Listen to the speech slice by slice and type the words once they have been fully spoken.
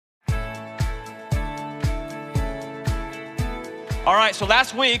All right, so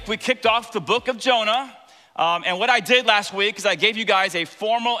last week we kicked off the book of Jonah. And what I did last week is I gave you guys a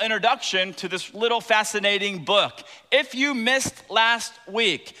formal introduction to this little fascinating book. If you missed last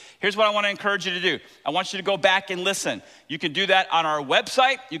week, here's what I want to encourage you to do. I want you to go back and listen. You can do that on our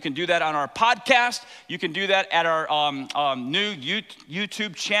website. You can do that on our podcast. You can do that at our new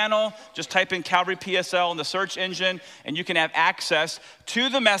YouTube channel. Just type in Calvary PSL in the search engine, and you can have access to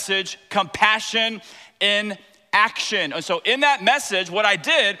the message, Compassion in Action. And so in that message, what I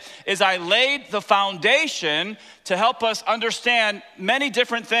did is I laid the foundation to help us understand many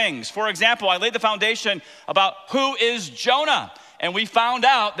different things. For example, I laid the foundation about who is Jonah. And we found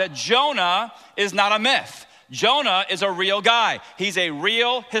out that Jonah is not a myth. Jonah is a real guy. He's a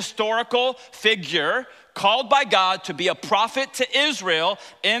real historical figure called by God to be a prophet to Israel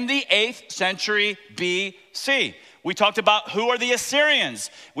in the 8th century BC. We talked about who are the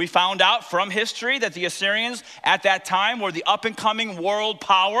Assyrians. We found out from history that the Assyrians at that time were the up-and-coming world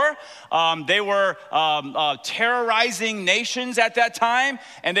power. They were terrorizing nations at that time,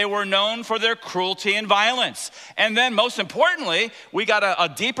 and they were known for their cruelty and violence. And then most importantly, we got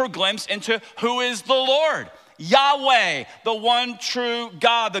a deeper glimpse into who is the Lord. Yahweh, the one true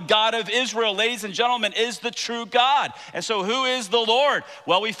God, the God of Israel, ladies and gentlemen, is the true God. And so who is the Lord?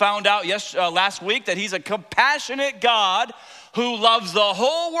 Well, we found out last week that he's a compassionate God who loves the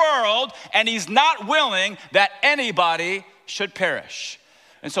whole world, and he's not willing that anybody should perish.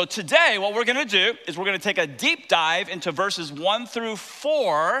 And so today, what we're gonna do is we're gonna take a deep dive into verses 1 through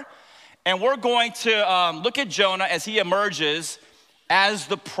 4, and we're going to look at Jonah as he emerges as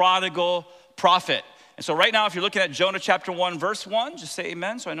the prodigal prophet. And so right now, if you're looking at Jonah chapter 1, verse 1, just say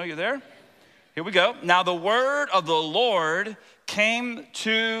amen, so I know you're there. Here we go. Now the word of the Lord came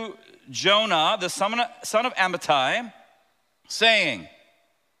to Jonah, the son of Amittai, saying,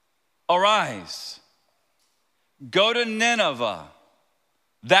 arise, go to Nineveh,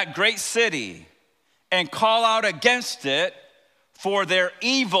 that great city, and call out against it, for their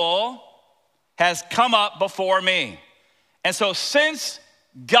evil has come up before me. And so since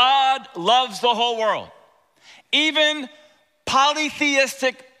God loves the whole world, even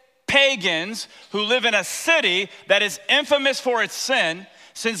polytheistic pagans who live in a city that is infamous for its sin,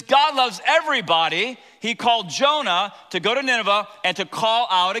 since God loves everybody, he called Jonah to go to Nineveh and to call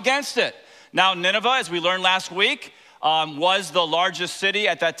out against it. Now, Nineveh, as we learned last week, was the largest city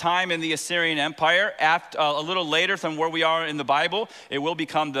at that time in the Assyrian Empire. After, a little later than where we are in the Bible, it will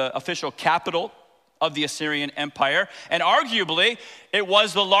become the official capital of the Assyrian Empire. And arguably, it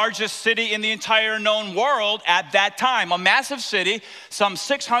was the largest city in the entire known world at that time. A massive city, some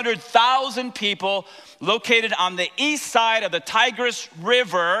 600,000 people, located on the east side of the Tigris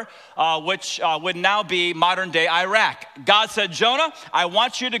River, which would now be modern-day Iraq. God said, Jonah, I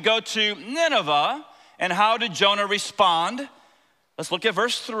want you to go to Nineveh. And how did Jonah respond? Let's look at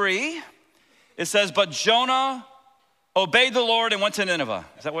verse 3. It says, but Jonah obeyed the Lord and went to Nineveh.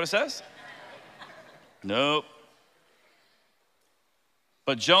 Is that what it says? Nope.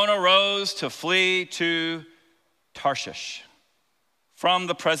 But Jonah rose to flee to Tarshish from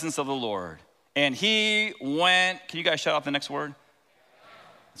the presence of the Lord. And he went, can you guys shout out the next word?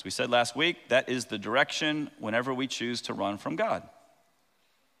 As we said last week, that is the direction whenever we choose to run from God.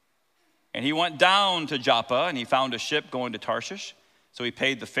 And he went down to Joppa, and he found a ship going to Tarshish. So he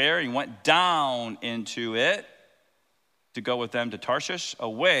paid the fare, and he went down into it to go with them to Tarshish,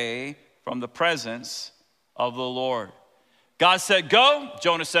 away from the presence of the Lord. God said, go.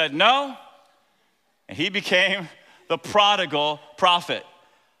 Jonah said, no. And he became the prodigal prophet.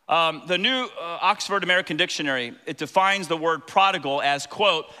 The new Oxford American Dictionary, it defines the word prodigal as,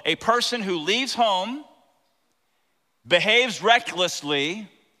 quote, a person who leaves home, behaves recklessly,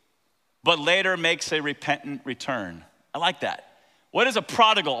 but later makes a repentant return. I like that. What is a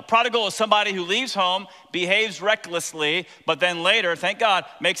prodigal? A prodigal is somebody who leaves home, behaves recklessly, but then later, thank God,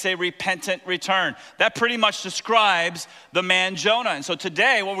 makes a repentant return. That pretty much describes the man Jonah. And so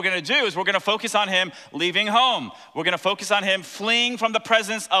today, what we're gonna do is we're gonna focus on him leaving home. We're gonna focus on him fleeing from the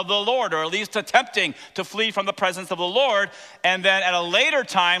presence of the Lord, or at least attempting to flee from the presence of the Lord. And then at a later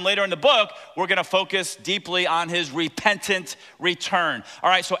time, later in the book, we're gonna focus deeply on his repentant return. All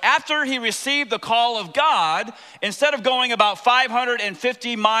right, so after he received the call of God, instead of going about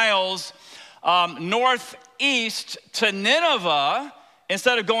 550 miles northeast to Nineveh,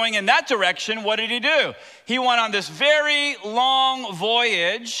 instead of going in that direction, what did he do? He went on this very long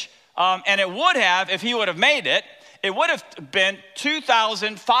voyage, and it would have, if he would have made it, it would have been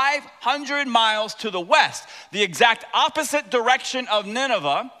 2,500 miles to the west, the exact opposite direction of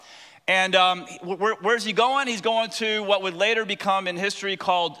Nineveh. And where's he going? He's going to what would later become in history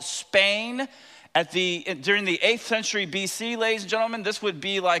called Spain. During the 8th century BC, ladies and gentlemen, this would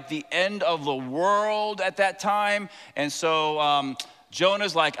be like the end of the world at that time. And so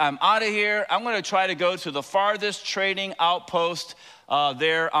Jonah's like, I'm out of here. I'm going to try to go to the farthest trading outpost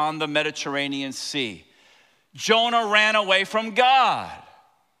there on the Mediterranean Sea. Jonah ran away from God.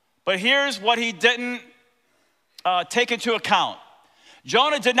 But here's what he didn't take into account.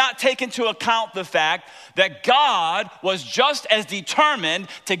 Jonah did not take into account the fact that God was just as determined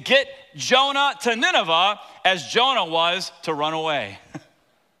to get Jonah to Nineveh as Jonah was to run away.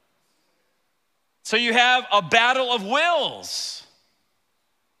 So you have a battle of wills.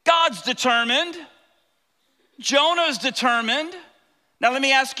 God's determined. Jonah's determined. Now let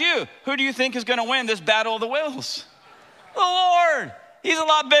me ask you, who do you think is going to win this battle of the wills? The Lord. He's a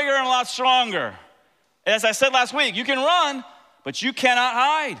lot bigger and a lot stronger. As I said last week, you can run, but you cannot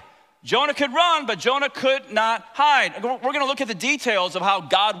hide. Jonah could run, but Jonah could not hide. We're going to look at the details of how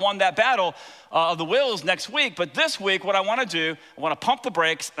God won that battle of the wills next week. But this week, what I want to do, I want to pump the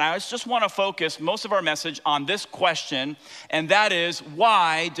brakes, and I just want to focus most of our message on this question, and that is,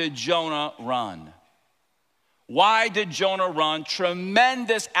 why did Jonah run? Why did Jonah run?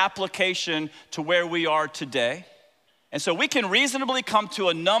 Tremendous application to where we are today. And so we can reasonably come to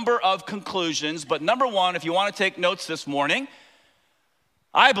a number of conclusions, but number one, if you want to take notes this morning,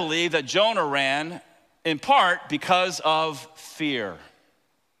 I believe that Jonah ran in part because of fear.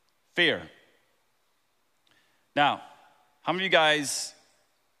 Fear. Now, how many of you guys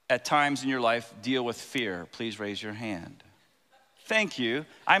at times in your life deal with fear? Please raise your hand. Thank you.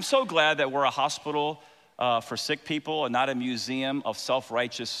 I'm so glad that we're a hospital for sick people and not a museum of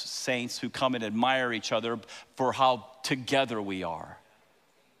self-righteous saints who come and admire each other for how together we are.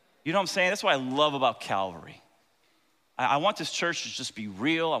 You know what I'm saying? That's what I love about Calvary. I want this church to just be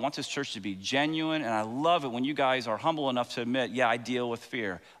real. I want this church to be genuine. And I love it when you guys are humble enough to admit, yeah, I deal with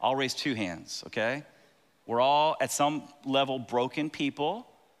fear. I'll raise 2 hands, okay? We're all at some level broken people,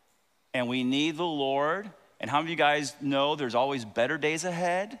 and we need the Lord. And how many of you guys know there's always better days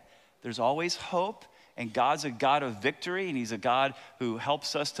ahead? There's always hope. And God's a God of victory, and he's a God who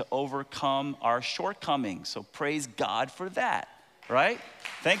helps us to overcome our shortcomings. So praise God for that, right?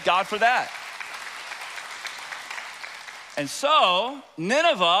 Thank God for that. And so,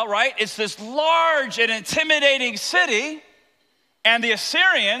 Nineveh, right, it's this large and intimidating city, and the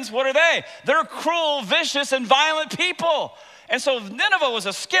Assyrians, what are they? They're cruel, vicious, and violent people. And so Nineveh was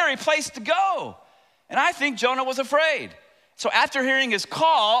a scary place to go. And I think Jonah was afraid. So after hearing his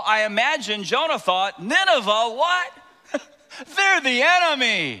call, I imagine Jonah thought, Nineveh, what? They're the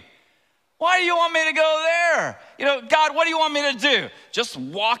enemy. Why do you want me to go there? You know, God, what do you want me to do? Just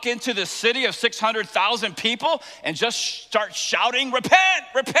walk into the city of 600,000 people and just start shouting, repent,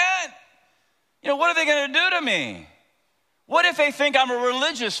 repent. You know, what are they going to do to me? What if they think I'm a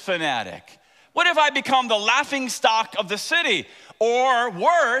religious fanatic? What if I become the laughing stock of the city? Or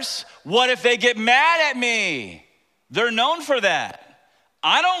worse, what if they get mad at me? They're known for that.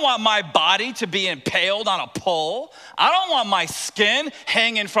 I don't want my body to be impaled on a pole. I don't want my skin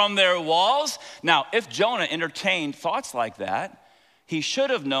hanging from their walls. Now, if Jonah entertained thoughts like that, he should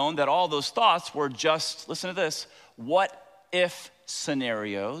have known that all those thoughts were just, listen to this, what if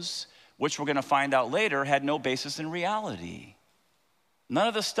scenarios, which we're going to find out later had no basis in reality. None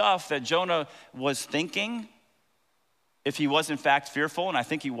of the stuff that Jonah was thinking, if he was in fact fearful, and I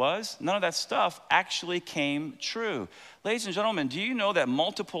think he was, none of that stuff actually came true. Ladies and gentlemen, do you know that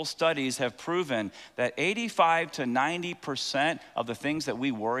multiple studies have proven that 85 to 90% of the things that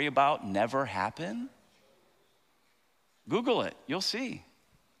we worry about never happen? Google it, you'll see.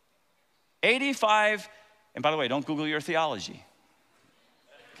 85, and by the way, don't Google your theology,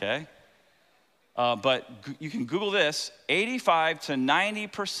 okay? But you can Google this, 85 to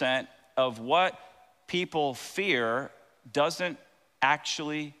 90% of what people fear doesn't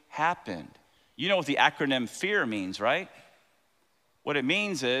actually happen. You know what the acronym FEAR means, right? What it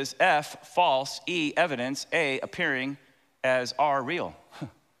means is F, false, E, evidence, A, appearing as R, real.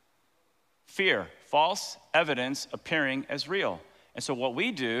 Fear, false, evidence, appearing as real. And so what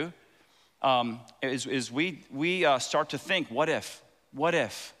we do is we start to think, what if?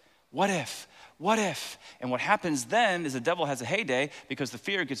 And what happens then is the devil has a heyday because the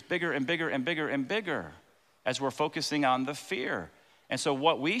fear gets bigger and bigger and bigger and bigger as we're focusing on the fear. And so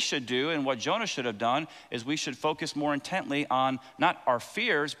what we should do and what Jonah should have done is we should focus more intently on not our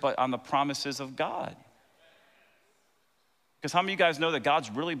fears, but on the promises of God. Because how many of you guys know that God's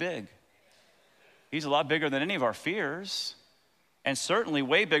really big? He's a lot bigger than any of our fears, and certainly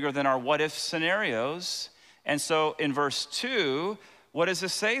way bigger than our what-if scenarios. And so in verse 2, what does it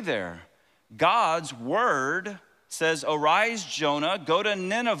say there? God's word says, "Arise, Jonah, go to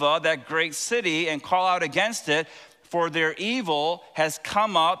Nineveh, that great city, and call out against it, for their evil has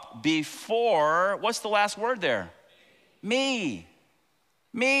come up before," what's the last word there? Me.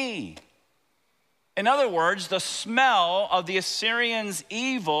 In other words, the smell of the Assyrians'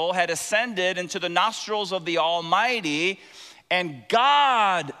 evil had ascended into the nostrils of the Almighty, and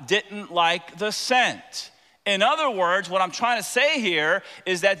God didn't like the scent. In other words, what I'm trying to say here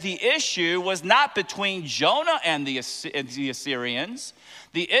is that the issue was not between Jonah and the Assyrians.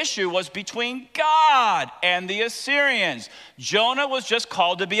 The issue was between God and the Assyrians. Jonah was just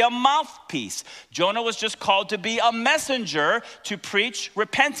called to be a mouthpiece. Jonah was just called to be a messenger to preach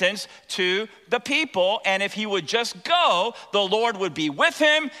repentance to the people. And if he would just go, the Lord would be with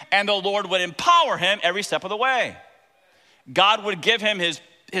him and the Lord would empower him every step of the way. God would give him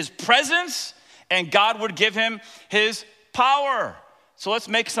his presence, and God would give him his power. So let's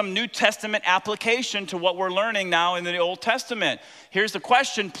make some New Testament application to what we're learning now in the Old Testament. Here's the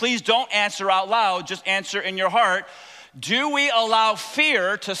question. Please don't answer out loud. Just answer in your heart. Do we allow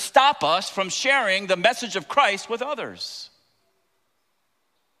fear to stop us from sharing the message of Christ with others?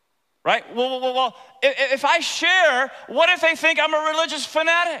 Right? Well, if I share, what if they think I'm a religious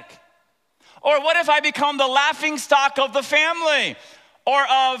fanatic? Or what if I become the laughing stock of the family, or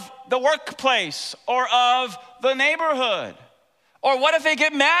of the workplace, or of the neighborhood? Or what if they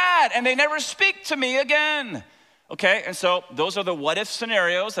get mad and they never speak to me again? Okay, and so those are the what if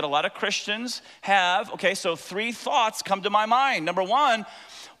scenarios that a lot of Christians have. Okay, so 3 thoughts come to my mind. Number 1,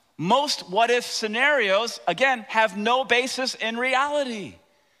 most what if scenarios, again, have no basis in reality.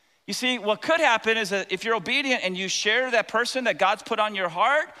 You see, what could happen is that if you're obedient and you share that person that God's put on your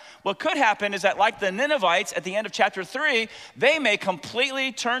heart, what could happen is that, like the Ninevites at the end of chapter 3, they may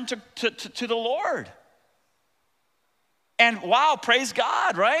completely turn to the Lord. And wow, praise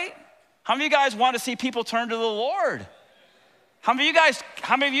God, right? How many of you guys want to see people turn to the Lord? How many of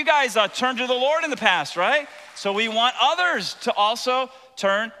you guys turned to the Lord in the past, right? So we want others to also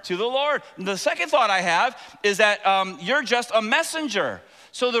turn to the Lord. And the second thought I have is that you're just a messenger.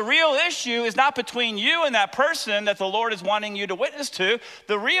 So the real issue is not between you and that person that the Lord is wanting you to witness to.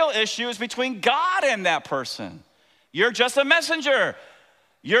 The real issue is between God and that person. You're just a messenger.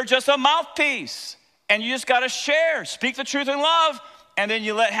 You're just a mouthpiece. And you just got to share, speak the truth in love, and then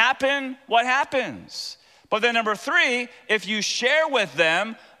you let happen what happens. But then number 3, if you share with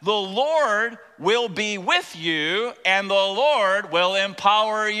them, the Lord will be with you and the Lord will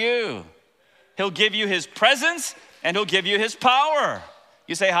empower you. He'll give you his presence and he'll give you his power.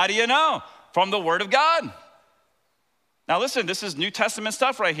 You say, how do you know? From the Word of God. Now listen, this is New Testament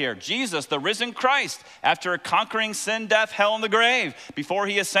stuff right here. Jesus, the risen Christ, after conquering sin, death, hell, and the grave, before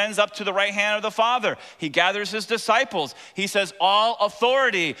he ascends up to the right hand of the Father, he gathers his disciples. He says, all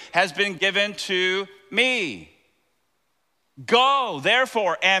authority has been given to me. Go,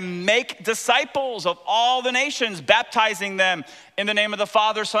 therefore, and make disciples of all the nations, baptizing them in the name of the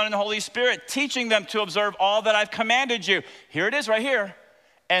Father, Son, and the Holy Spirit, teaching them to observe all that I've commanded you. Here it is right here.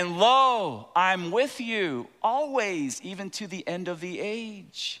 And lo, I'm with you always, even to the end of the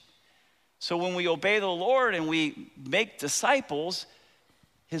age. So when we obey the Lord and we make disciples,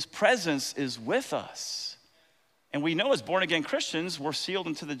 his presence is with us. And we know as born-again Christians, we're sealed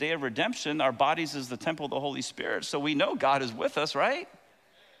into the day of redemption. Our bodies is the temple of the Holy Spirit. So we know God is with us, right?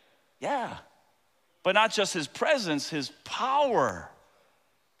 Yeah. But not just his presence, his power.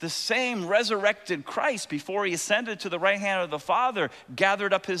 The same resurrected Christ, before he ascended to the right hand of the Father,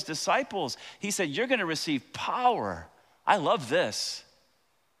 gathered up his disciples. He said, you're going to receive power. I love this.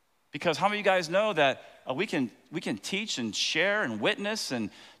 Because how many of you guys know that we can teach and share and witness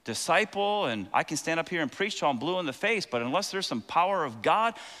and disciple, and I can stand up here and preach till I'm blue in the face, but unless there's some power of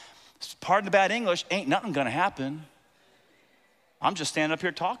God, pardon the bad English, ain't nothing going to happen. I'm just standing up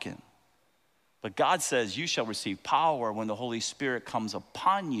here talking. But God says you shall receive power when the Holy Spirit comes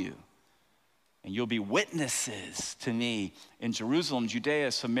upon you. And you'll be witnesses to me in Jerusalem,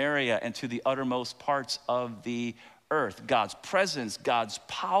 Judea, Samaria, and to the uttermost parts of the earth. God's presence, God's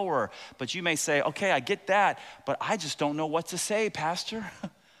power. But you may say, okay, I get that, but I just don't know what to say, Pastor.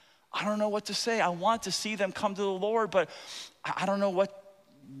 I don't know what to say. I want to see them come to the Lord, but I don't know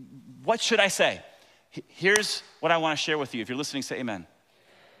what should I say? Here's what I want to share with you. If you're listening, say amen.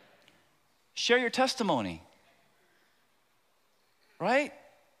 Share your testimony, right?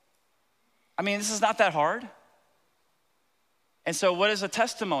 I mean, this is not that hard. And so what is a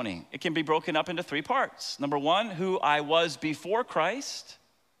testimony? It can be broken up into 3 parts. Number 1, who I was before Christ.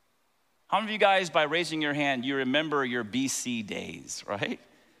 How many of you guys, by raising your hand, you remember your BC days, right?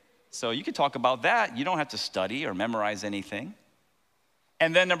 So you can talk about that. You don't have to study or memorize anything.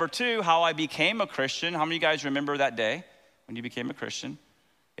 And then number 2, how I became a Christian. How many of you guys remember that day when you became a Christian?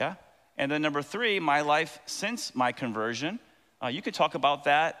 Yeah. And then number 3, my life since my conversion. You could talk about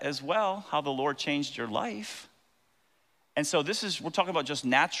that as well, how the Lord changed your life. And so we're talking about just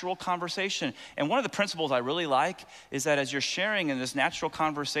natural conversation. And one of the principles I really like is that as you're sharing in this natural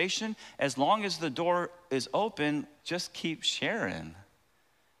conversation, as long as the door is open, just keep sharing.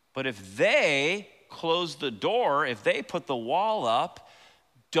 But if they close the door, if they put the wall up,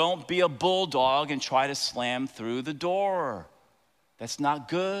 don't be a bulldog and try to slam through the door. That's not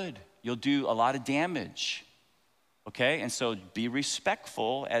good. You'll do a lot of damage. Okay, and so be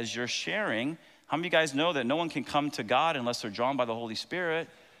respectful as you're sharing. How many of you guys know that no one can come to God unless they're drawn by the Holy Spirit,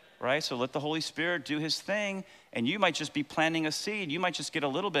 right? So let the Holy Spirit do his thing, and you might just be planting a seed. You might just get a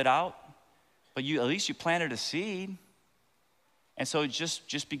little bit out, but at least you planted a seed. And so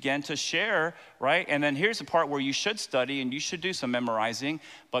just begin to share, right? And then here's the part where you should study and you should do some memorizing.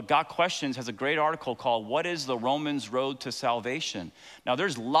 But Got Questions has a great article called What is the Romans Road to Salvation? Now,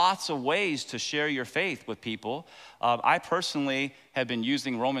 there's lots of ways to share your faith with people. I personally have been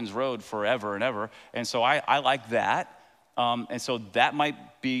using Romans Road forever and ever. And so I like that. And so that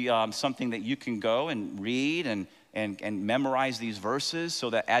might be something that you can go and read and memorize these verses so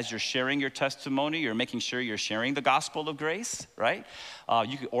that as you're sharing your testimony, you're making sure you're sharing the gospel of grace, right?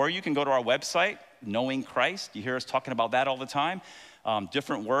 You can go to our website, Knowing Christ. You hear us talking about that all the time.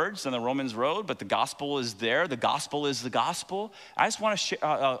 Different words than the Romans Road, but the gospel is there. The gospel is the gospel. I just want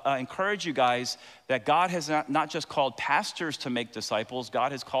to encourage you guys that God has not just called pastors to make disciples.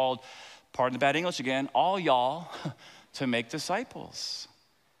 God has called, pardon the bad English again, all y'all to make disciples.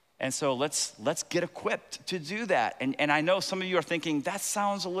 And so let's get equipped to do that. And I know some of you are thinking, that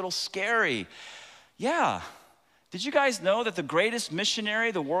sounds a little scary. Yeah. Did you guys know that the greatest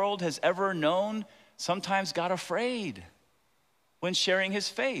missionary the world has ever known sometimes got afraid when sharing his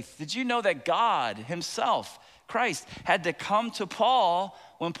faith? Did you know that God himself, Christ, had to come to Paul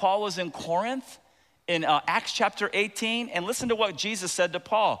when Paul was in Corinth in Acts chapter 18? And listen to what Jesus said to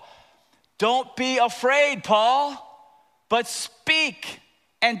Paul. Don't be afraid, Paul, but speak.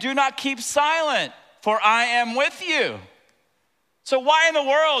 And do not keep silent, for I am with you. So why in the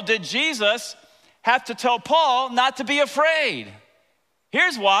world did Jesus have to tell Paul not to be afraid?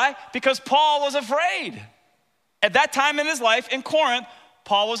 Here's why, because Paul was afraid. At that time in his life in Corinth,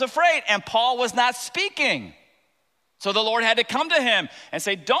 Paul was afraid and Paul was not speaking. So the Lord had to come to him and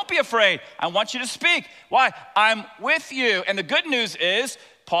say, don't be afraid. I want you to speak. Why? I'm with you. And the good news is,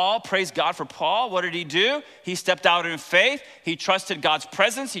 Paul, praise God for Paul. What did he do? He stepped out in faith. He trusted God's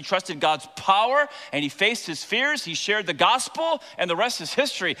presence. He trusted God's power, and he faced his fears. He shared the gospel, and the rest is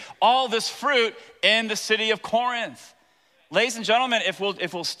history. All this fruit in the city of Corinth. Ladies and gentlemen, if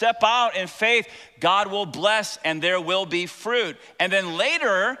we'll step out in faith, God will bless, and there will be fruit. And then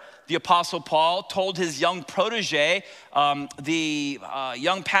later, the Apostle Paul told his young protege, the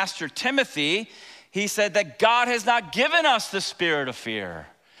young pastor Timothy, he said that God has not given us the spirit of fear,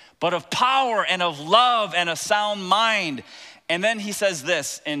 but of power and of love and a sound mind. And then he says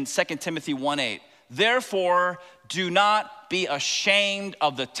this in 2 Timothy 1:8, therefore do not be ashamed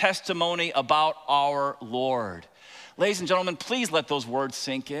of the testimony about our Lord. Ladies and gentlemen, please let those words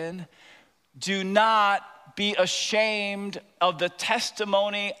sink in. Do not be ashamed of the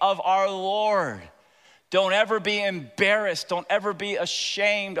testimony of our Lord. Don't ever be embarrassed. Don't ever be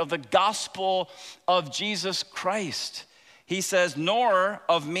ashamed of the gospel of Jesus Christ. He says, nor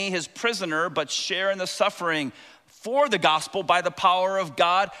of me, his prisoner, but share in the suffering for the gospel by the power of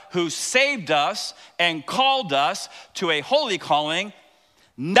God who saved us and called us to a holy calling,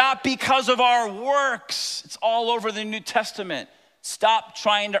 not because of our works. It's all over the New Testament. Stop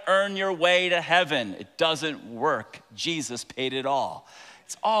trying to earn your way to heaven. It doesn't work. Jesus paid it all.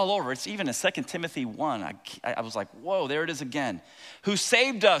 It's all over. It's even in 2 Timothy 1. I was like, whoa, there it is again. Who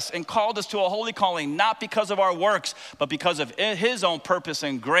saved us and called us to a holy calling, not because of our works, but because of his own purpose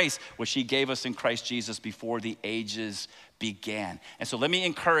and grace, which he gave us in Christ Jesus before the ages began. And so let me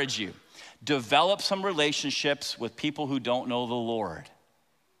encourage you, develop some relationships with people who don't know the Lord.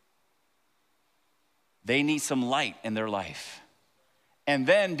 They need some light in their life. And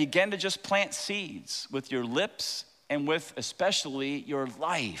then begin to just plant seeds with your lips and with especially your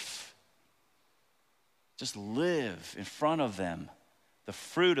life. Just live in front of them the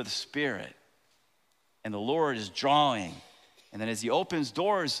fruit of the Spirit. And the Lord is drawing. And then as he opens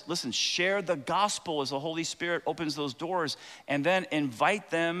doors, listen, share the gospel as the Holy Spirit opens those doors. And then invite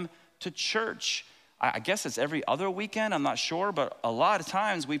them to church. I guess it's every other weekend, I'm not sure. But a lot of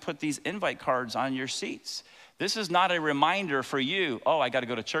times we put these invite cards on your seats. This is not a reminder for you, oh, I got to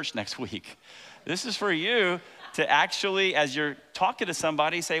go to church next week. This is for you to actually, as you're talking to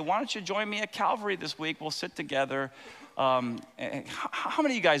somebody, say, why don't you join me at Calvary this week? We'll sit together. And how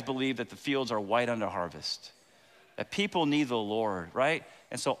many of you guys believe that the fields are white unto harvest? That people need the Lord, right?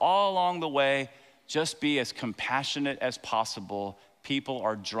 And so all along the way, just be as compassionate as possible. People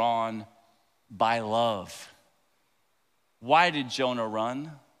are drawn by love. Why did Jonah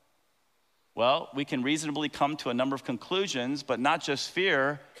run? Well, we can reasonably come to a number of conclusions, but not just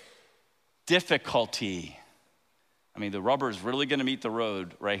fear, difficulty. I mean, the rubber is really gonna meet the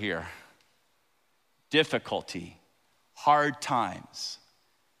road right here. Difficulty, hard times.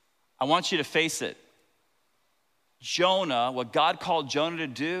 I want you to face it. Jonah, what God called Jonah to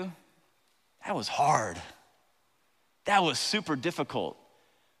do, that was hard. That was super difficult.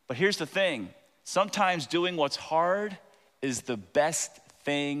 But here's the thing. Sometimes doing what's hard is the best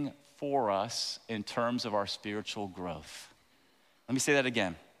thing for us in terms of our spiritual growth. Let me say that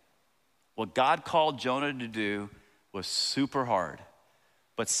again. What God called Jonah to do was super hard.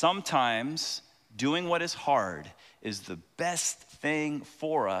 But sometimes doing what is hard is the best thing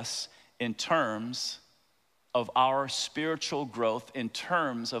for us in terms of our spiritual growth, in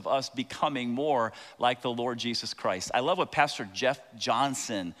terms of us becoming more like the Lord Jesus Christ. I love what Pastor Jeff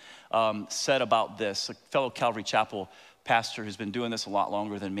Johnson said about this, a fellow Calvary Chapel pastor who's been doing this a lot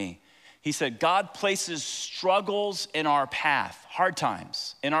longer than me. He said, God places struggles in our path, hard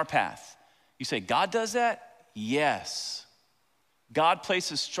times in our path. You say, God does that? Yes. God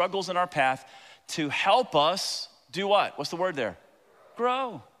places struggles in our path to help us do what? What's the word there?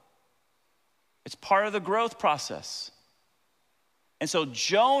 Grow. It's part of the growth process. And so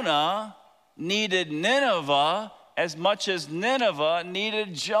Jonah needed Nineveh as much as Nineveh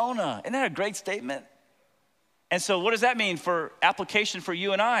needed Jonah. Isn't that a great statement? And so what does that mean for application for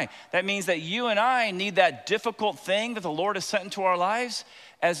you and I? That means that you and I need that difficult thing that the Lord has sent into our lives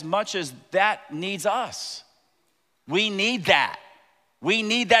as much as that needs us. We need that. We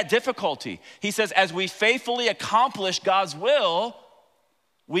need that difficulty. He says, as we faithfully accomplish God's will,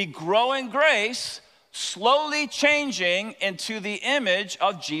 we grow in grace, slowly changing into the image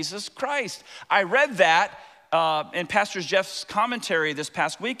of Jesus Christ. I read that in Pastor Jeff's commentary this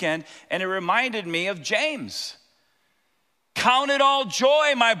past weekend, and it reminded me of James. Count it all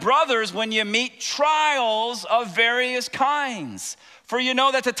joy, my brothers, when you meet trials of various kinds. For you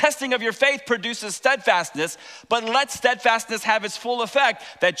know that the testing of your faith produces steadfastness, but let steadfastness have its full effect,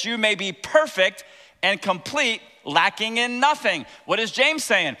 that you may be perfect and complete, lacking in nothing. What is James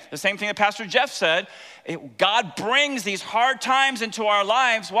saying? The same thing that Pastor Jeff said. God brings these hard times into our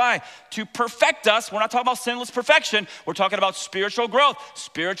lives. Why? To perfect us. We're not talking about sinless perfection. We're talking about spiritual growth,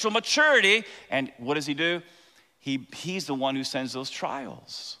 spiritual maturity. And what does he do? He's the one who sends those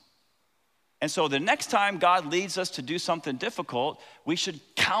trials. And so the next time God leads us to do something difficult, we should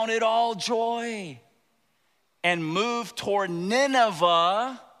count it all joy and move toward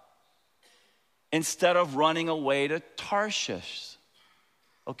Nineveh instead of running away to Tarshish,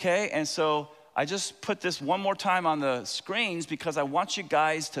 okay? And so I just put this one more time on the screens because I want you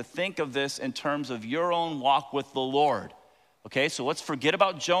guys to think of this in terms of your own walk with the Lord, okay? So let's forget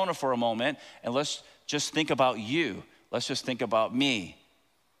about Jonah for a moment and let's just think about you. Let's just think about me.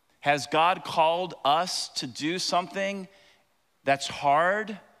 Has God called us to do something that's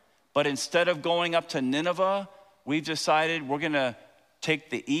hard, but instead of going up to Nineveh, we've decided we're gonna take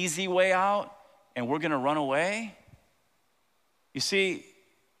the easy way out and we're gonna run away? You see,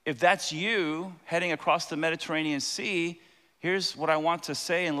 if that's you heading across the Mediterranean Sea, here's what I want to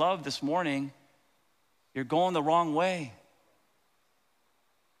say in love this morning. You're going the wrong way.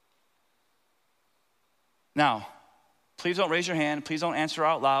 Now, please don't raise your hand. Please don't answer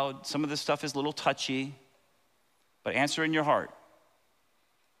out loud. Some of this stuff is a little touchy, but answer in your heart.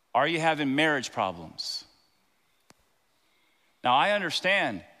 Are you having marriage problems? Now, I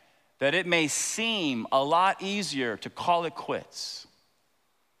understand that it may seem a lot easier to call it quits.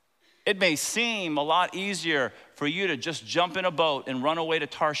 It may seem a lot easier for you to just jump in a boat and run away to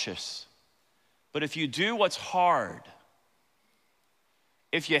Tarshish. But if you do what's hard,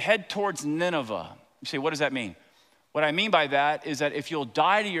 if you head towards Nineveh, you say, what does that mean? What I mean by that is that if you'll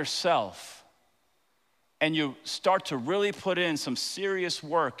die to yourself and you start to really put in some serious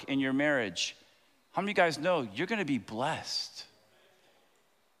work in your marriage, how many of you guys know you're gonna be blessed?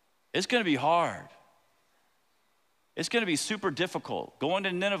 It's gonna be hard. It's gonna be super difficult. Going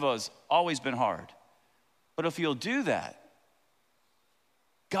to Nineveh has always been hard. But if you'll do that,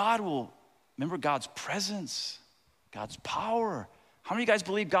 God will, remember God's presence, God's power. How many of you guys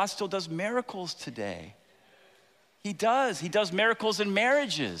believe God still does miracles today? He does. He does miracles in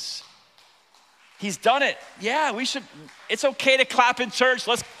marriages. He's done it. Yeah, we should, it's okay to clap in church.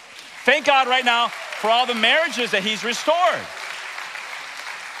 Thank God right now for all the marriages that he's restored.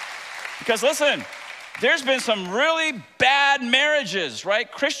 Because listen, there's been some really bad marriages,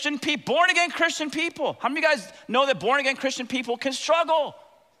 right? Christian people, born again Christian people. How many of you guys know that born again Christian people can struggle?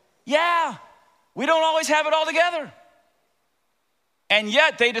 Yeah, we don't always have it all together. And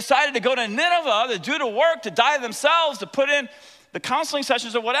yet they decided to go to Nineveh, to do the work, to die themselves, to put in the counseling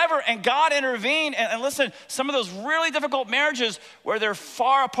sessions or whatever, and God intervened. And listen, some of those really difficult marriages where they're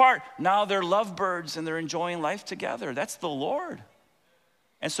far apart, now they're lovebirds and they're enjoying life together. That's the Lord.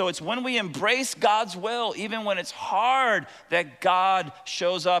 And so it's when we embrace God's will, even when it's hard, that God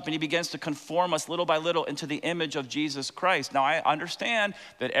shows up and he begins to conform us little by little into the image of Jesus Christ. Now, I understand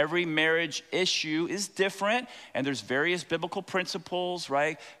that every marriage issue is different and there's various biblical principles,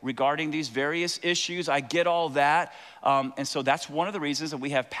 right, regarding these various issues. I get all that. And so that's one of the reasons that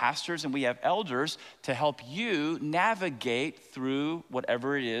we have pastors and we have elders to help you navigate through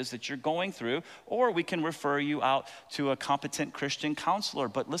whatever it is that you're going through, or we can refer you out to a competent Christian counselor.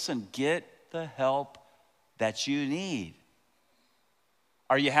 But listen, get the help that you need.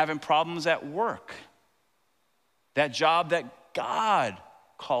 Are you having problems at work? That job that God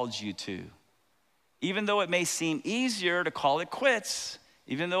called you to? Even though it may seem easier to call it quits,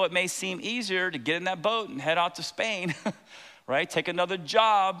 even though it may seem easier to get in that boat and head out to Spain, right? Take another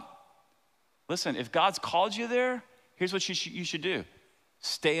job. Listen, if God's called you there, here's what you should do.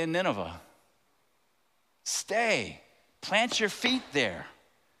 Stay in Nineveh. Stay. Plant your feet there.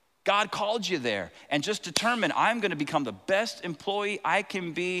 God called you there, and just determine, I'm gonna become the best employee I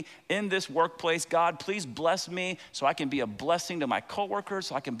can be in this workplace. God, please bless me so I can be a blessing to my coworkers,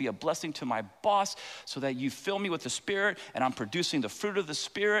 so I can be a blessing to my boss, so that you fill me with the Spirit and I'm producing the fruit of the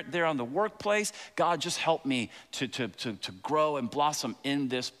Spirit there on the workplace. God, just help me to grow and blossom in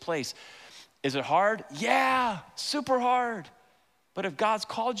this place. Is it hard? Yeah, super hard. But if God's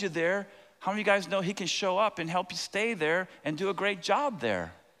called you there, how many of you guys know he can show up and help you stay there and do a great job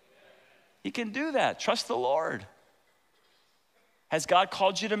there? He can do that. Trust the Lord. Has God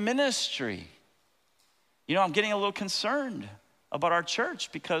called you to ministry? You know, I'm getting a little concerned about our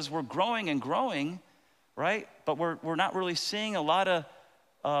church because we're growing and growing, right? But we're not really seeing a lot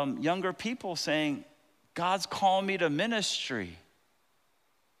of younger people saying, God's calling me to ministry.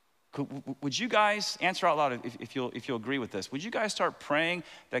 Would you guys, answer out loud if you'll agree with this, would you guys start praying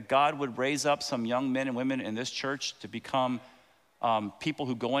that God would raise up some young men and women in this church to become people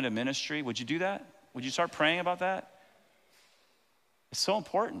who go into ministry? Would you do that? Would you start praying about that? It's so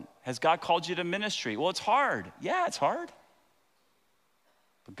important. Has God called you to ministry? Well, it's hard. Yeah, it's hard.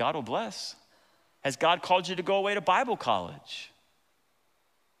 But God will bless. Has God called you to go away to Bible college?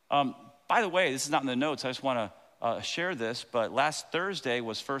 By the way, this is not in the notes. I just want to share this, but last Thursday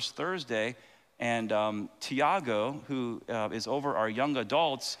was First Thursday, and Tiago, who is over our young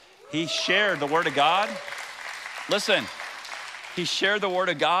adults, he shared the Word of God. Listen, he shared the Word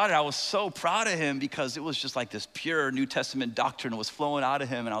of God, and I was so proud of him because it was just like this pure New Testament doctrine was flowing out of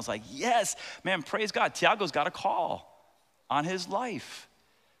him, and I was like, yes, man, praise God. Tiago's got a call on his life.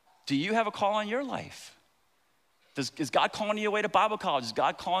 Do you have a call on your life? Is God calling you away to Bible college? Is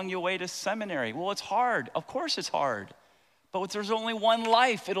God calling you away to seminary? Well, it's hard. Of course it's hard. But there's only one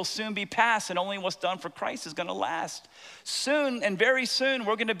life. It'll soon be past, and only what's done for Christ is gonna last. Soon, and very soon,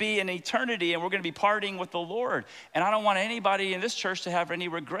 we're gonna be in eternity, and we're gonna be partying with the Lord. And I don't want anybody in this church to have any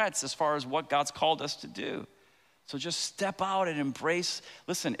regrets as far as what God's called us to do. So just step out and embrace.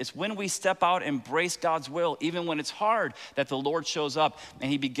 Listen, it's when we step out and embrace God's will, even when it's hard, that the Lord shows up and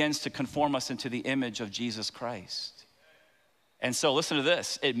he begins to conform us into the image of Jesus Christ. And so listen to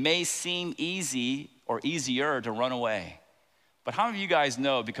this. It may seem easy or easier to run away. But how many of you guys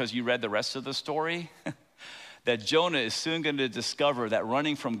know, because you read the rest of the story, that Jonah is soon going to discover that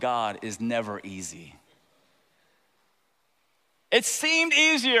running from God is never easy? It seemed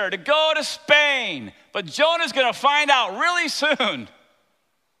easier to go to Spain, but Jonah's going to find out really soon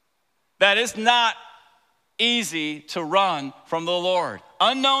that it's not easy to run from the Lord.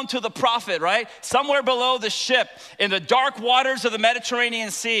 Unknown to the prophet, right? Somewhere below the ship in the dark waters of the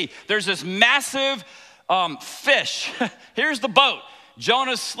Mediterranean Sea, there's this massive fish. Here's the boat.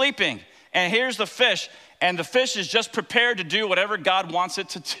 Jonah's sleeping, and here's the fish, and the fish is just prepared to do whatever God wants it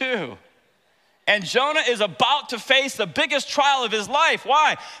to do. And Jonah is about to face the biggest trial of his life.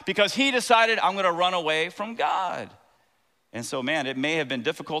 Why? Because he decided, I'm gonna run away from God. And so, man, it may have been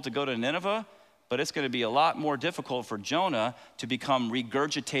difficult to go to Nineveh, but it's gonna be a lot more difficult for Jonah to become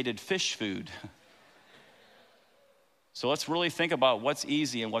regurgitated fish food. So let's really think about what's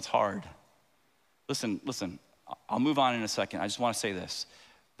easy and what's hard. Listen, I'll move on in a second. I just wanna say this.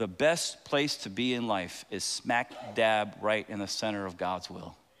 The best place to be in life is smack dab right in the center of God's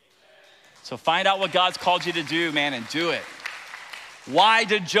will. So find out what God's called you to do, man, and do it. Why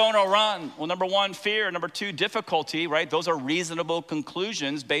did Jonah run? Well, number one, fear. Number two, difficulty, right? Those are reasonable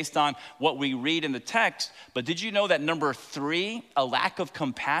conclusions based on what we read in the text. But did you know that number three, a lack of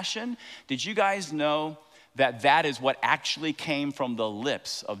compassion? Did you guys know that that is what actually came from the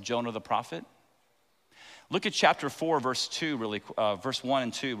lips of Jonah the prophet? Look at chapter 4, verse 1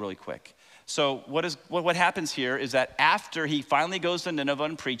 and 2 really quick. So what happens here is that after he finally goes to Nineveh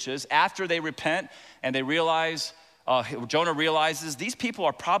and preaches, after they repent and they realize, Jonah realizes these people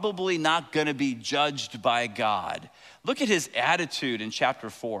are probably not gonna be judged by God. Look at his attitude in chapter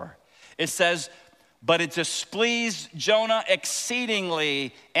 4. It says, but it displeased Jonah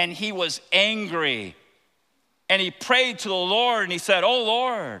exceedingly, and he was angry. And he prayed to the Lord, and he said, "Oh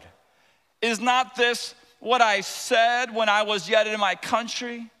Lord, is not this what I said when I was yet in my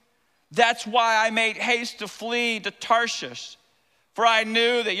country? That's why I made haste to flee to Tarshish. For I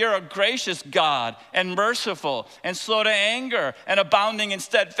knew that you're a gracious God and merciful and slow to anger and abounding in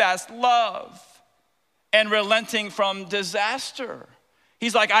steadfast love and relenting from disaster."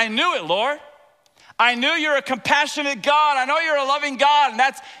 He's like, I knew it, Lord. I knew you're a compassionate God. I know you're a loving God. And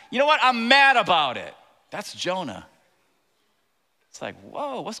that's, you know what? I'm mad about it. That's Jonah. It's like,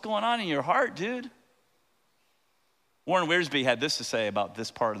 whoa, what's going on in your heart, dude? Warren Wiersbe had this to say about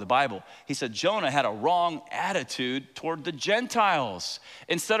this part of the Bible. He said, Jonah had a wrong attitude toward the Gentiles.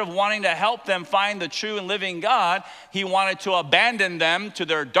 Instead of wanting to help them find the true and living God, he wanted to abandon them to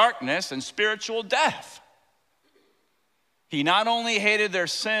their darkness and spiritual death. He not only hated their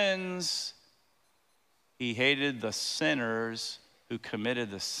sins, he hated the sinners who committed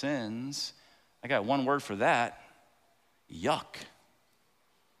the sins. I got one word for that: yuck.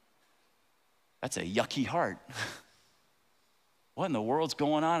 That's a yucky heart. What in the world's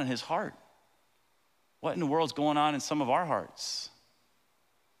going on in his heart? What in the world's going on in some of our hearts?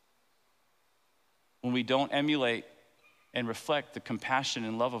 When we don't emulate and reflect the compassion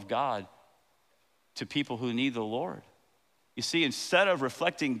and love of God to people who need the Lord. You see, instead of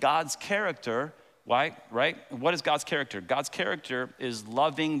reflecting God's character, right? What is God's character? God's character is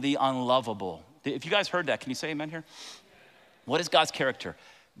loving the unlovable. If you guys heard that, can you say amen here? What is God's character?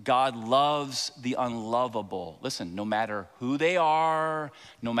 God loves the unlovable. Listen, no matter who they are,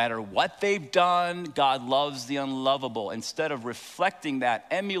 no matter what they've done, God loves the unlovable. Instead of reflecting that,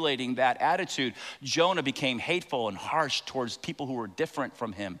 emulating that attitude, Jonah became hateful and harsh towards people who were different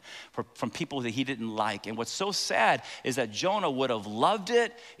from him, from people that he didn't like. And what's so sad is that Jonah would have loved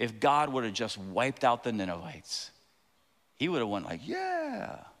it if God would have just wiped out the Ninevites. He would have went like,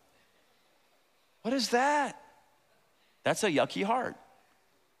 yeah. What is that? That's a yucky heart.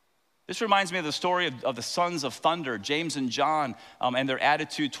 This reminds me of the story of the sons of thunder, James and John, and their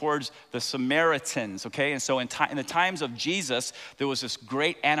attitude towards the Samaritans, okay? And so in the times of Jesus, there was this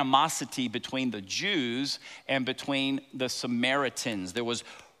great animosity between the Jews and between the Samaritans. There was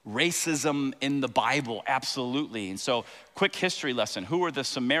racism in the Bible, absolutely. And so, quick history lesson. Who were the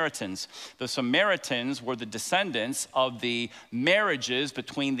Samaritans? The Samaritans were the descendants of the marriages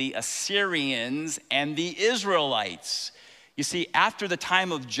between the Assyrians and the Israelites. You see, after the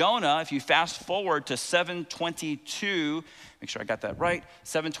time of Jonah, if you fast forward to 722, make sure I got that right,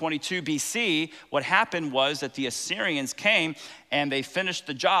 722 BC, what happened was that the Assyrians came and they finished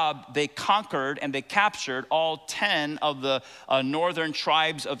the job. They conquered and they captured all 10 of the northern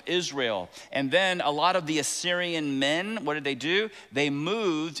tribes of Israel. And then a lot of the Assyrian men, what did they do? They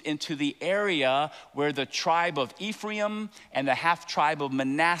moved into the area where the tribe of Ephraim and the half tribe of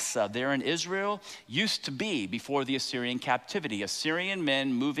Manasseh there in Israel used to be before the Assyrian captivity. Assyrian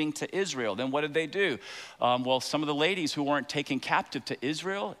men moving to Israel. Then what did they do? Well, some of the ladies who weren't taken captive to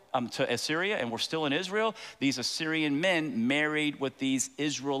Israel, to Assyria, and were still in Israel, these Assyrian men married with these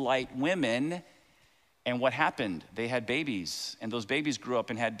Israelite women. And what happened? They had babies, and those babies grew up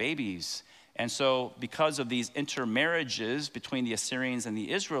and had babies. And so because of these intermarriages between the Assyrians and the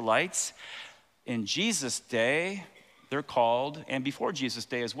Israelites, in Jesus' day, they're called, and before Jesus'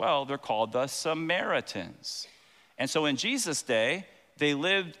 day as well, they're called the Samaritans. And so in Jesus' day, they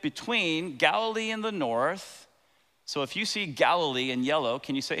lived between Galilee in the north. So if you see Galilee in yellow,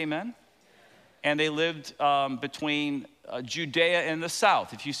 can you say amen? And they lived between Judea in the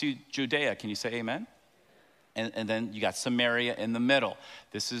south. If you see Judea, can you say amen? And then you got Samaria in the middle.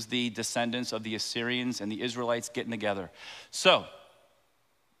 This is the descendants of the Assyrians and the Israelites getting together. So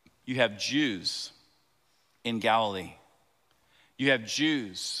you have Jews in Galilee. You have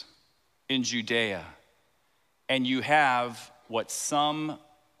Jews in Judea. And you have what some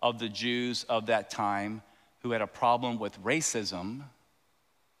of the Jews of that time who had a problem with racism,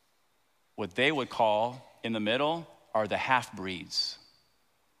 what they would call in the middle are the half-breeds.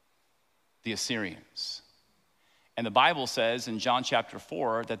 the Assyrians. And the Bible says in John chapter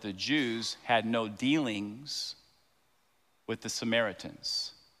 4 that the Jews had no dealings with the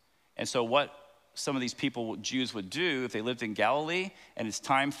Samaritans. And so what some of these Jews would do if they lived in Galilee and it's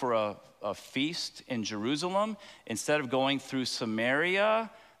time for a feast in Jerusalem, instead of going through Samaria,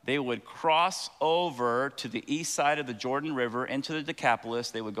 they would cross over to the east side of the Jordan River into the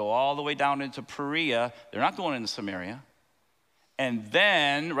Decapolis. They would go all the way down into Perea. They're not going into Samaria. And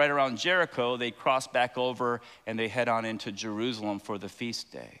then right around Jericho, they cross back over and they head on into Jerusalem for the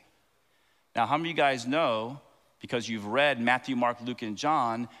feast day. Now, how many of you guys know, because you've read Matthew, Mark, Luke, and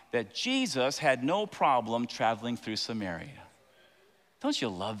John, that Jesus had no problem traveling through Samaria? Don't you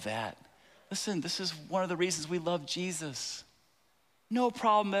love that? Listen, this is one of the reasons we love Jesus. No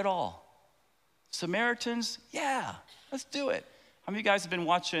problem at all. Samaritans, yeah, let's do it. How many of you guys have been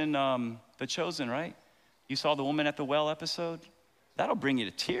watching The Chosen, right? You saw the woman at the well episode? That'll bring you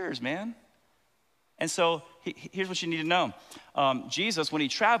to tears, man. And so here's what you need to know. Jesus, when he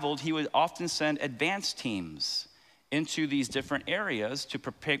traveled, he would often send advance teams into these different areas to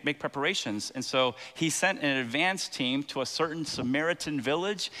make preparations. And so he sent an advance team to a certain Samaritan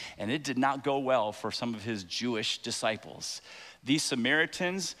village, and it did not go well for some of his Jewish disciples. These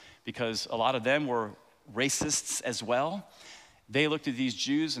Samaritans, because a lot of them were racists as well, they looked at these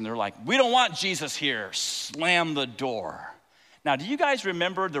Jews and they're like, we don't want Jesus here, slam the door. Now, do you guys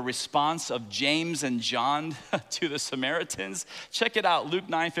remember the response of James and John to the Samaritans? Check it out, Luke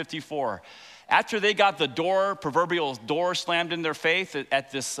 9:54. After they got the proverbial door slammed in their face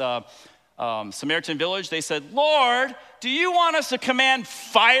at this Samaritan village, they said, Lord, do you want us to command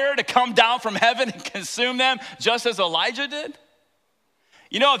fire to come down from heaven and consume them just as Elijah did?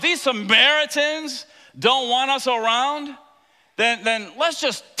 You know, if these Samaritans don't want us around, then let's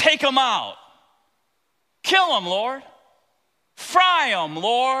just take them out. Kill them, Lord. Fry them,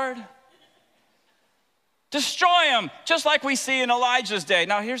 Lord. Destroy them, just like we see in Elijah's day.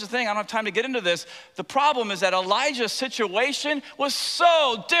 Now, here's the thing. I don't have time to get into this. The problem is that Elijah's situation was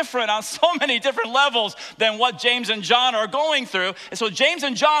so different on so many different levels than what James and John are going through. And so James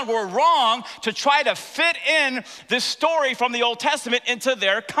and John were wrong to try to fit in this story from the Old Testament into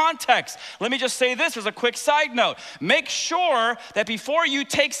their context. Let me just say this as a quick side note. Make sure that before you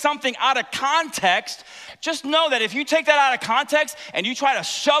take something out of context, just know that if you take that out of context and you try to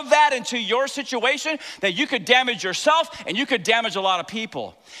shove that into your situation, that you could damage yourself and you could damage a lot of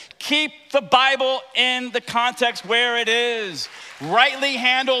people. Keep the Bible in the context where it is. Rightly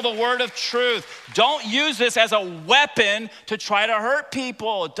handle the word of truth. Don't use this as a weapon to try to hurt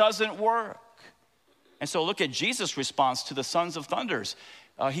people. It doesn't work. And so look at Jesus' response to the sons of thunders.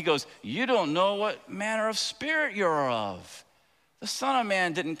 He goes, you don't know what manner of spirit you're of. The Son of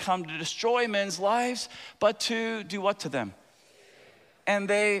Man didn't come to destroy men's lives, but to do what to them? And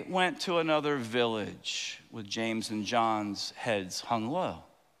they went to another village with James and John's heads hung low.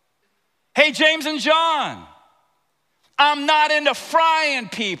 Hey, James and John, I'm not into frying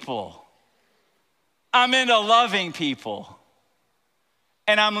people. I'm into loving people.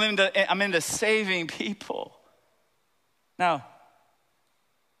 And I'm into saving people. Now,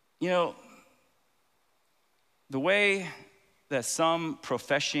 you know, the way that some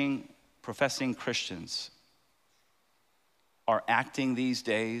professing Christians are acting these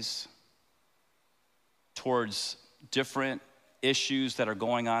days towards different issues that are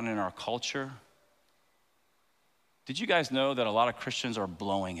going on in our culture. Did you guys know that a lot of Christians are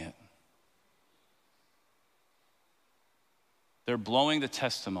blowing it? They're blowing the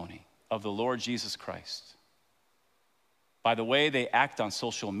testimony of the Lord Jesus Christ by the way they act on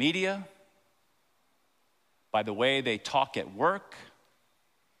social media, by the way they talk at work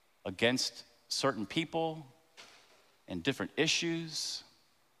against certain people and different issues,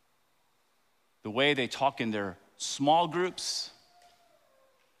 the way they talk in their small groups.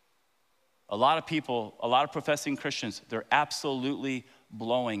 A lot of people, a lot of professing Christians, they're absolutely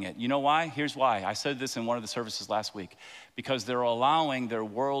blowing it. You know why? Here's why. I said this in one of the services last week. Because they're allowing their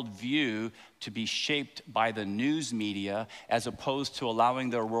worldview to be shaped by the news media as opposed to allowing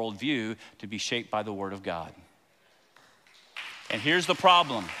their worldview to be shaped by the Word of God. And here's the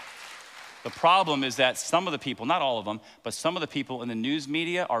problem. The problem is that some of the people, not all of them, but some of the people in the news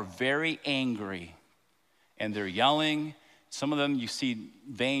media are very angry. And they're yelling. Some of them, you see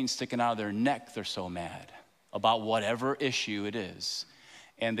veins sticking out of their neck. They're so mad about whatever issue it is.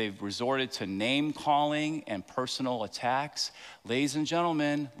 And they've resorted to name calling and personal attacks. Ladies and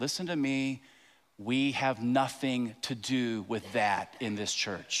gentlemen, listen to me. We have nothing to do with that in this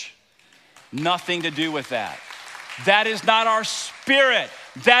church. Nothing to do with that. That is not our spirit.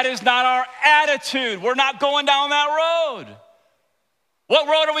 That is not our attitude. We're not going down that road. What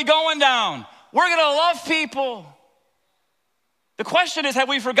road are we going down? We're gonna love people. The question is, have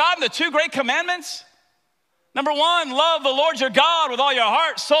we forgotten the two great commandments? Number one, love the Lord your God with all your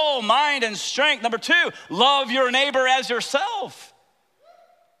heart, soul, mind, and strength. Number two, love your neighbor as yourself.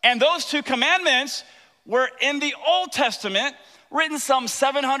 And those two commandments were in the Old Testament, written some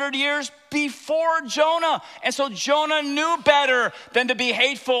 700 years before Jonah. And so Jonah knew better than to be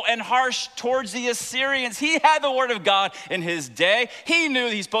hateful and harsh towards the Assyrians. He had the word of God in his day. He knew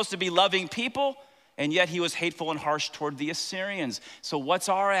he's supposed to be loving people, and yet he was hateful and harsh toward the Assyrians. So what's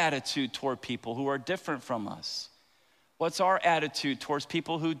our attitude toward people who are different from us? What's our attitude towards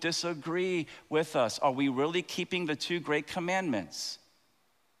people who disagree with us? Are we really keeping the two great commandments?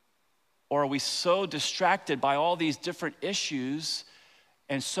 Or are we so distracted by all these different issues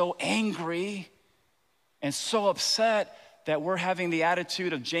and so angry and so upset that we're having the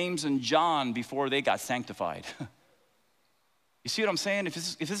attitude of James and John before they got sanctified? You see what I'm saying? If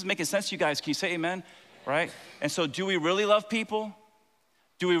this is making sense to you guys, can you say amen? Right? And so do we really love people?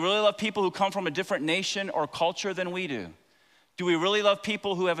 Do we really love people who come from a different nation or culture than we do? Do we really love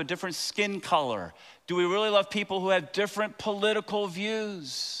people who have a different skin color? Do we really love people who have different political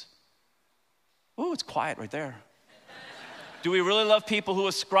views? Ooh, it's quiet right there. Do we really love people who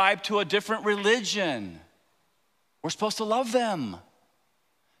ascribe to a different religion? We're supposed to love them.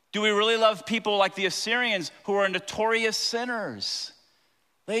 Do we really love people like the Assyrians who are notorious sinners?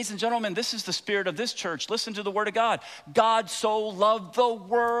 Ladies and gentlemen, this is the spirit of this church. Listen to the word of God. God so loved the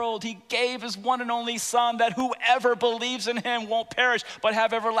world, he gave his one and only son that whoever believes in him won't perish but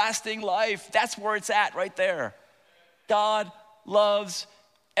have everlasting life. That's where it's at right there. God loves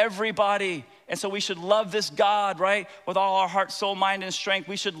everybody. And so we should love this God, right? With all our heart, soul, mind, and strength.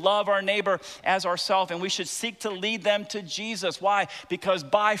 We should love our neighbor as ourselves, and we should seek to lead them to Jesus. Why? Because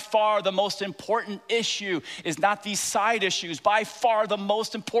by far the most important issue is not these side issues. By far the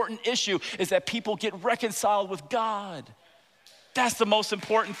most important issue is that people get reconciled with God. That's the most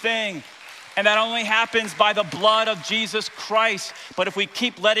important thing. And that only happens by the blood of Jesus Christ. But if we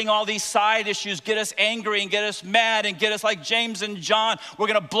keep letting all these side issues get us angry and get us mad and get us like James and John, we're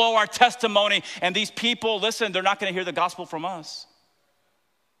gonna blow our testimony. And these people, listen, they're not gonna hear the gospel from us.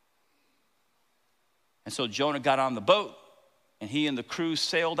 And so Jonah got on the boat, and he and the crew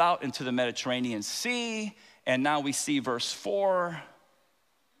sailed out into the Mediterranean Sea. And now we see verse 4,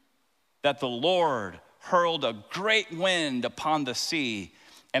 that the Lord hurled a great wind upon the sea,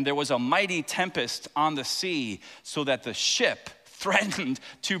 and there was a mighty tempest on the sea, so that the ship threatened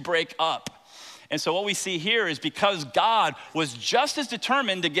to break up. And so what we see here is because God was just as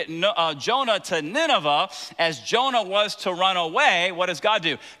determined to get Jonah to Nineveh as Jonah was to run away, what does God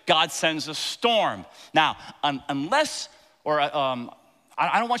do? God sends a storm. Now,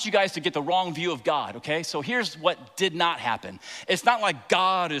 I don't want you guys to get the wrong view of God, okay? So here's what did not happen. It's not like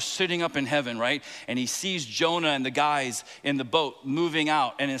God is sitting up in heaven, right? And he sees Jonah and the guys in the boat moving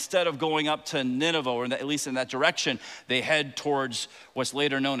out. And instead of going up to Nineveh, or at least in that direction, they head towards what's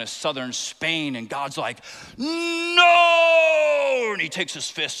later known as southern Spain. And God's like, no! And he takes his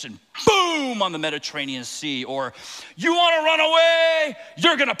fists and boom on the Mediterranean Sea. Or, you wanna run away?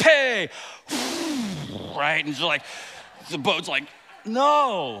 You're gonna pay. Right? And so like, the boat's like,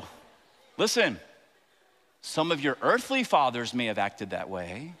 no. Listen, some of your earthly fathers may have acted that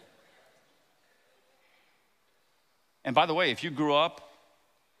way. And by the way, if you grew up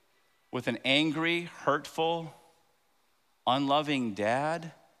with an angry, hurtful, unloving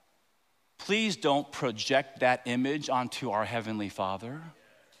dad, please don't project that image onto our Heavenly Father.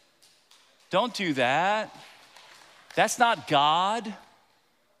 Don't do that. That's not God.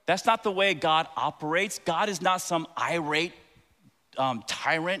 That's not the way God operates. God is not some irate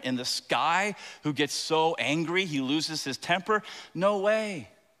tyrant in the sky who gets so angry he loses his temper. No way.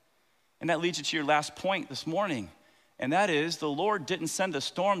 And that leads you to your last point this morning. And that is, the Lord didn't send the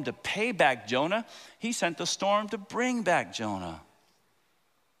storm to pay back Jonah. He sent the storm to bring back Jonah.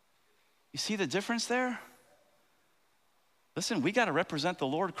 You see the difference there? Listen, we got to represent the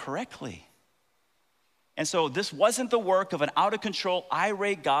Lord correctly. And so this wasn't the work of an out-of-control,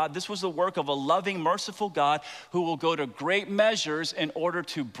 irate God. This was the work of a loving, merciful God who will go to great measures in order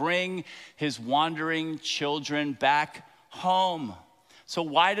to bring his wandering children back home. So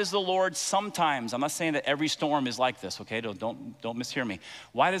why does the Lord sometimes, I'm not saying that every storm is like this, okay? Don't mishear me.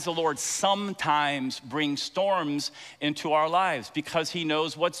 Why does the Lord sometimes bring storms into our lives? Because he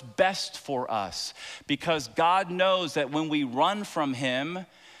knows what's best for us. Because God knows that when we run from him,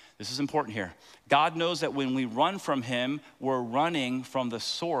 this is important here, God knows that when we run from him, we're running from the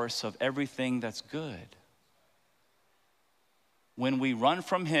source of everything that's good. When we run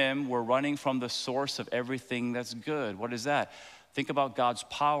from him, we're running from the source of everything that's good. What is that? Think about God's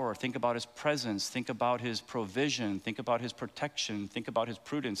power. Think about his presence. Think about his provision. Think about his protection. Think about his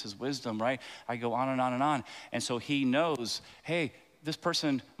prudence, his wisdom, right? I go on and on and on. And so he knows, hey, this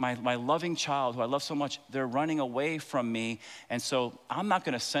person, my loving child who I love so much, they're running away from me. And so I'm not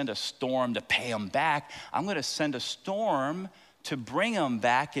going to send a storm to pay them back. I'm going to send a storm to bring them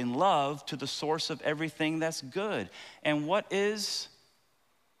back in love to the source of everything that's good. And what is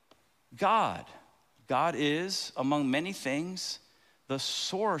God? God is, among many things, the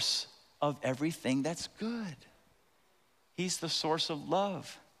source of everything that's good. He's the source of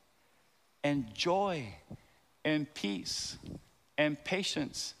love and joy and peace and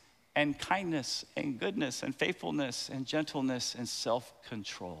patience and kindness and goodness and faithfulness and gentleness and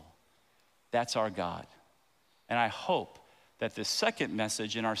self-control. That's our God. And I hope that this second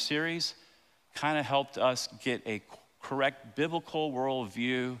message in our series kind of helped us get a correct biblical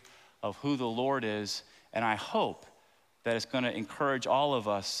worldview of who the Lord is, and I hope that it's going to encourage all of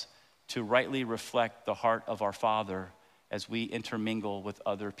us to rightly reflect the heart of our Father as we intermingle with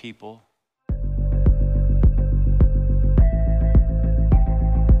other people.